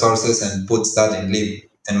other sources and puts that in lib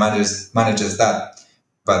and manages that.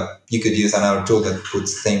 But you could use another tool that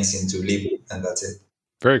puts things into lib, and that's it.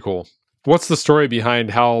 Very cool. What's the story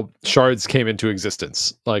behind how shards came into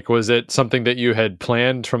existence? Like, was it something that you had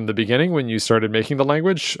planned from the beginning when you started making the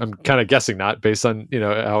language? I'm kind of guessing not, based on,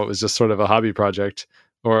 how it was just sort of a hobby project.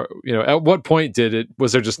 Or, at what point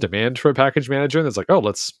was there just demand for a package manager? And it's like, oh,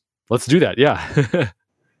 let's do that. Yeah.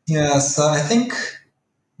 Yeah, so I think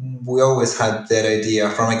we always had that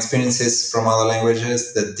idea from experiences from other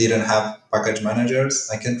languages that didn't have package managers.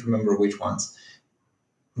 I can't remember which ones.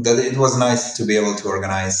 That it was nice to be able to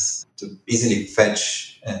organize, to easily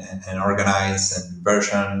fetch and organize and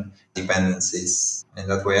version dependencies in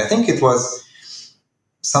that way. I think it was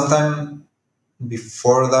sometime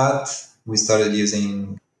before that we started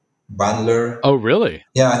using Bundler. Oh, really?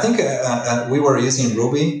 Yeah, I think we were using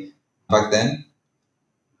Ruby back then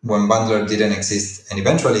when Bundler didn't exist, and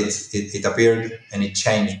eventually it appeared and it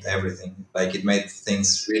changed everything. Like it made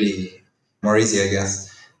things really more easy, I guess.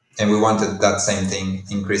 And we wanted that same thing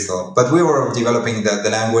in Crystal. But we were developing the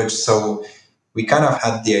language, so we kind of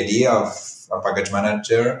had the idea of a package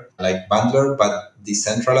manager like Bundler, but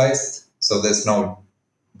decentralized. So there's no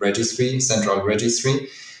central registry.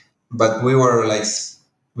 But we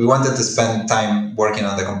wanted to spend time working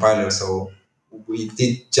on the compiler, so we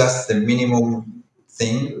did just the minimum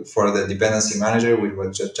thing for the dependency manager. We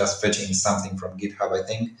were just fetching something from GitHub, I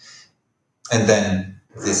think. And then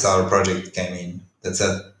this other project came in that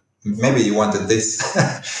said, maybe you wanted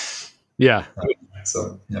this. Yeah.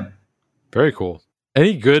 So, yeah. Very cool.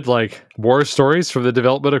 Any good war stories from the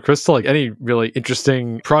development of Crystal? Like any really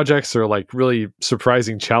interesting projects or really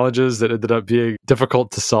surprising challenges that ended up being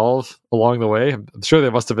difficult to solve along the way? I'm sure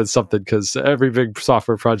there must have been something because every big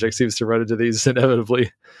software project seems to run into these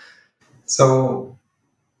inevitably. So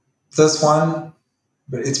this one,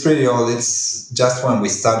 but it's pretty old. It's just when we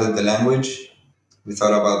started the language, we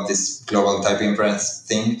thought about this global type inference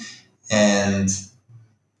thing. And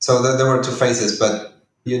so there were two phases, but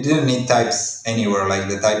you didn't need types anywhere. Like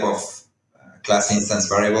the type of class instance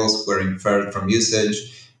variables were inferred from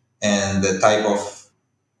usage, and the type of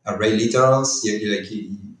array literals,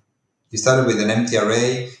 you started with an empty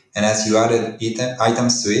array, and as you added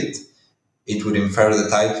items to it, it would infer the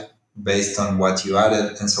type based on what you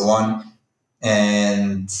added and so on.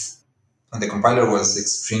 And the compiler was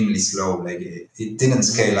extremely slow. Like it didn't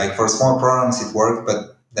scale. Like for small programs, it worked,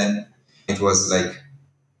 but then it was like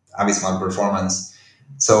abysmal performance.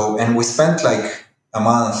 So, and we spent like a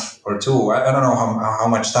month or two. I don't know how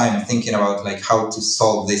much time thinking about like how to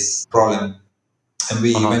solve this problem. And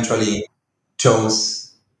we eventually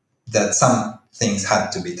chose that some things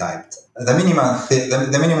had to be typed. The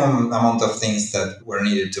minimum amount of things that were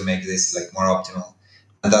needed to make this like more optimal.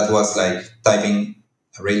 And that was like typing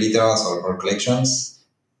array literals or collections,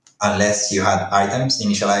 unless you had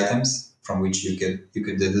initial items from which you could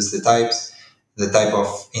deduce the types, the type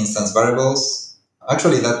of instance variables.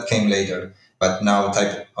 Actually, that came later, but now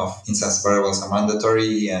type of instance variables are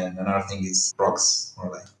mandatory, and another thing is procs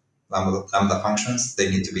or like lambda functions.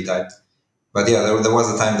 They need to be typed. But yeah, there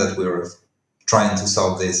was a time that we were trying to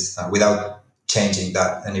solve this without changing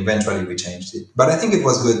that, and eventually we changed it. But I think it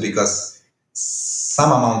was good because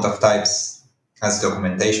some amount of types has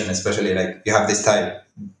documentation, especially like you have this type,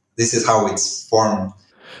 this is how it's formed.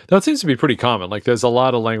 That seems to be pretty common. Like there's a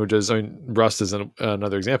lot of languages, I mean, Rust is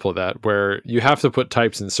another example of that, where you have to put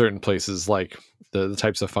types in certain places, like the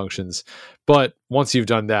types of functions. But once you've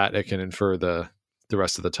done that, it can infer the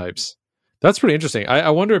rest of the types. That's pretty interesting. I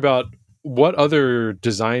wonder about what other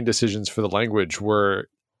design decisions for the language were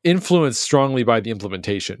influenced strongly by the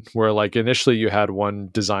implementation, where like initially you had one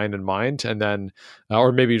design in mind, and then,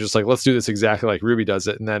 or maybe you're just like, let's do this exactly like Ruby does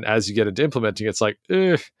it. And then as you get into implementing, it's like,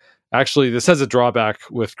 actually, this has a drawback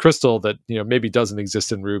with Crystal that, maybe doesn't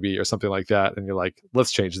exist in Ruby or something like that. And you're like,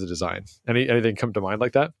 let's change the design. Anything come to mind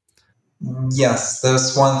like that? Yes,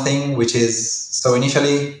 there's one thing which is, so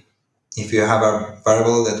initially, if you have a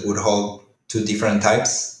variable that would hold two different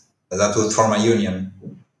types, that would form a union,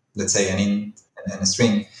 let's say an int and a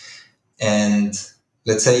string. And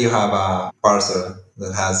let's say you have a parser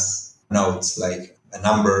that has nodes like a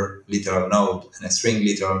number literal node and a string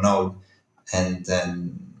literal node and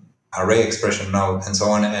then array expression node and so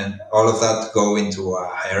on. And all of that go into a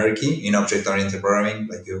hierarchy in object-oriented programming.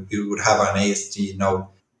 Like you would have an AST node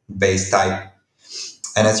base type.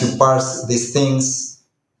 And as you parse these things,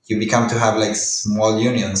 you become to have like small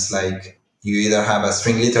unions. Like you either have a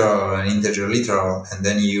string literal or an integer literal, and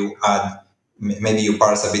then you add, maybe you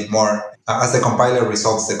parse a bit more. As the compiler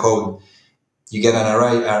resolves the code, you get an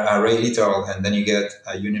array literal, and then you get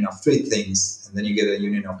a union of three things, and then you get a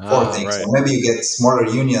union of four things. Right. Or maybe you get smaller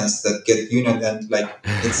unions that get union, and like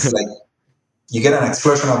it's like you get an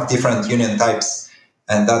explosion of different union types,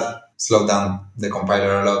 and that slowed down the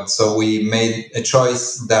compiler a lot. So we made a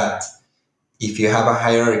choice that if you have a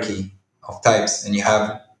hierarchy of types and you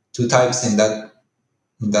have two types in that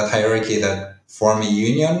hierarchy that form a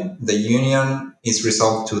union, the union is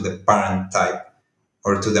resolved to the parent type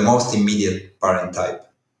or to the most immediate parent type.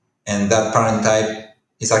 And that parent type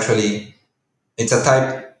is actually, it's a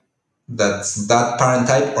type that's that parent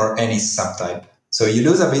type or any subtype. So you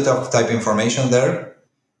lose a bit of type information there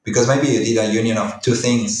because maybe you did a union of two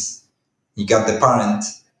things. You got the parent,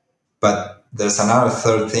 but there's another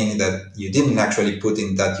third thing that you didn't actually put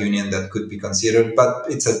in that union that could be considered, but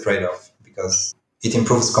it's a trade-off because it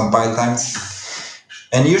improves compile times.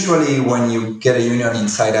 And usually when you get a union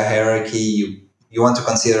inside a hierarchy, you want to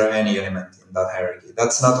consider any element in that hierarchy.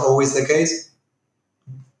 That's not always the case,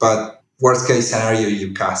 but worst case scenario,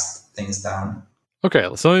 you cast things down. Okay,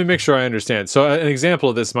 so let me make sure I understand. So an example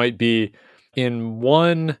of this might be in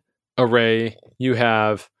one array,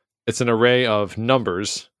 it's an array of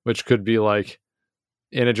numbers, which could be like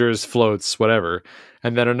integers, floats, whatever.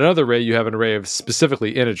 And then in another array, you have an array of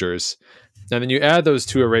specifically integers. And then you add those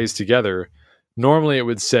two arrays together. Normally it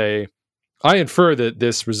would say, I infer that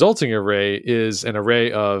this resulting array is an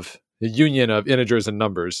array of the union of integers and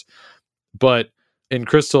numbers. But in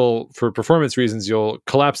Crystal, for performance reasons, you'll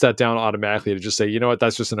collapse that down automatically to just say, you know what,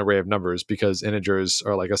 that's just an array of numbers because integers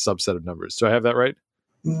are like a subset of numbers. Do I have that right?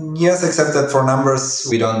 Yes, except that for numbers,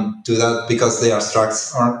 we don't do that because they are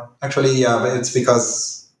structs. Or actually, yeah, but it's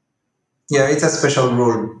because, it's a special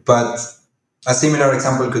rule. But a similar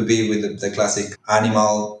example could be with the classic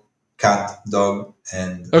animal, cat, dog,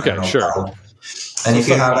 and sure. cow. And if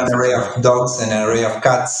you have an array of dogs and an array of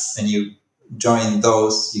cats, and you join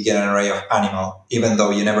those, you get an array of animal, even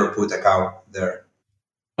though you never put a cow there.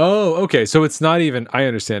 Oh, okay. So it's not even, I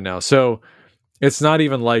understand now. So it's not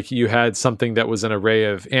even like you had something that was an array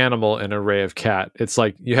of animal and an array of cat. It's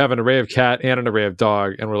like you have an array of cat and an array of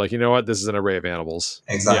dog, and we're like, you know what? This is an array of animals.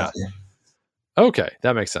 Exactly. Yeah. Okay,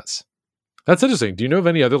 that makes sense. That's interesting. Do you know of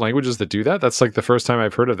any other languages that do that? That's like the first time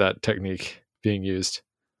I've heard of that technique being used.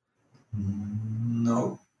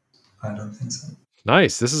 No, I don't think so.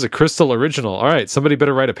 Nice. This is a Crystal original. All right, somebody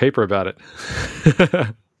better write a paper about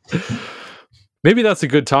it. Maybe that's a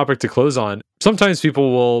good topic to close on. Sometimes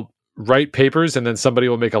people will write papers and then somebody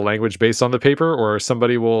will make a language based on the paper, or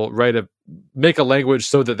somebody will make a language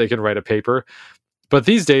so that they can write a paper. But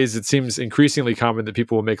these days, it seems increasingly common that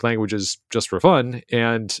people will make languages just for fun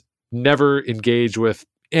and never engage with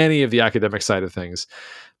any of the academic side of things.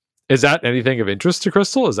 Is that anything of interest to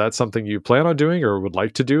Crystal? Is that something you plan on doing or would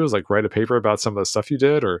like to do, is like write a paper about some of the stuff you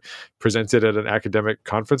did or present it at an academic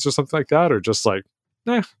conference or something like that? Or just like,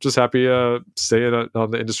 just happy staying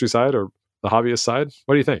on the industry side or the hobbyist side?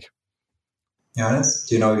 What do you think? Johannes,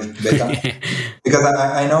 do you know if beta? Because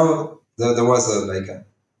I know there was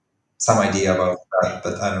some idea about that,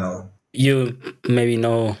 but I don't know. You maybe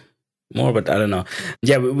know more, but I don't know.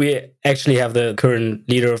 Yeah, we actually have the current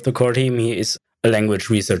leader of the core team. He is a language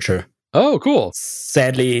researcher. Oh, cool.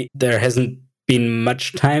 Sadly, there hasn't been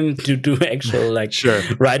much time to do actual sure.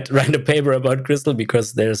 write a paper about Crystal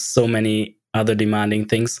because there's so many other demanding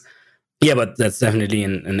things. Yeah, but that's definitely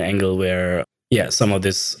an angle where some of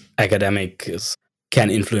this academics can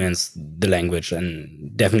influence the language,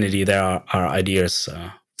 and definitely there are ideas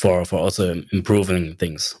for also improving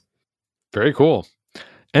things. Very cool.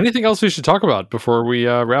 Anything else we should talk about before we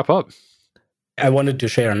wrap up? I wanted to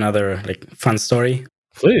share another fun story.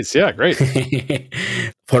 Please, yeah, great.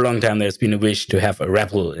 For a long time, there's been a wish to have a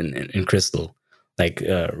REPL in Crystal,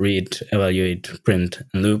 read, evaluate, print,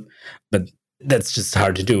 and loop. But that's just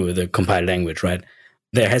hard to do with a compiled language, right?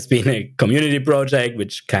 There has been a community project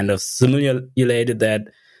which kind of simulated that,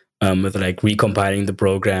 with like recompiling the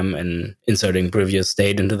program and inserting previous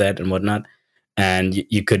state into that and whatnot. And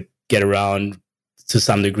you could get around to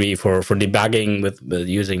some degree for debugging with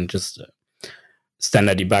using just a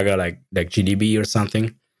standard debugger like GDB or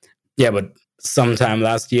something. Yeah, but sometime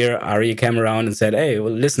last year, Ary came around and said, "Hey,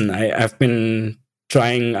 well, listen, I've been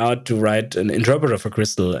trying out to write an interpreter for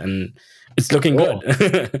Crystal, and it's looking good.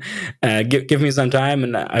 Give me some time,"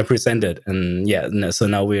 and I present it. And yeah, so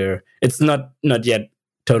now it's not yet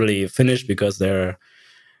totally finished because there are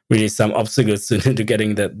really some obstacles to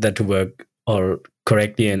getting that to work all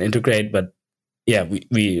correctly and integrate. But yeah,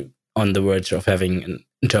 we on the verge of having an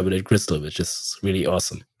interpreted Crystal, which is really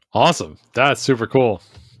awesome. Awesome. That's super cool.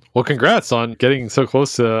 Well, congrats on getting so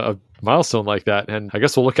close to a milestone like that. And I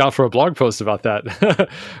guess we'll look out for a blog post about that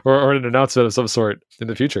or an announcement of some sort in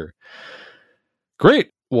the future.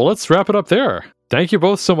 Great. Well, let's wrap it up there. Thank you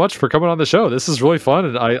both so much for coming on the show. This is really fun.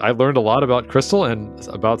 And I learned a lot about Crystal and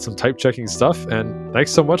about some type checking stuff. And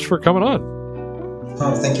thanks so much for coming on.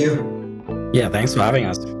 Oh, thank you. Yeah, thanks for having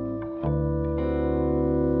us.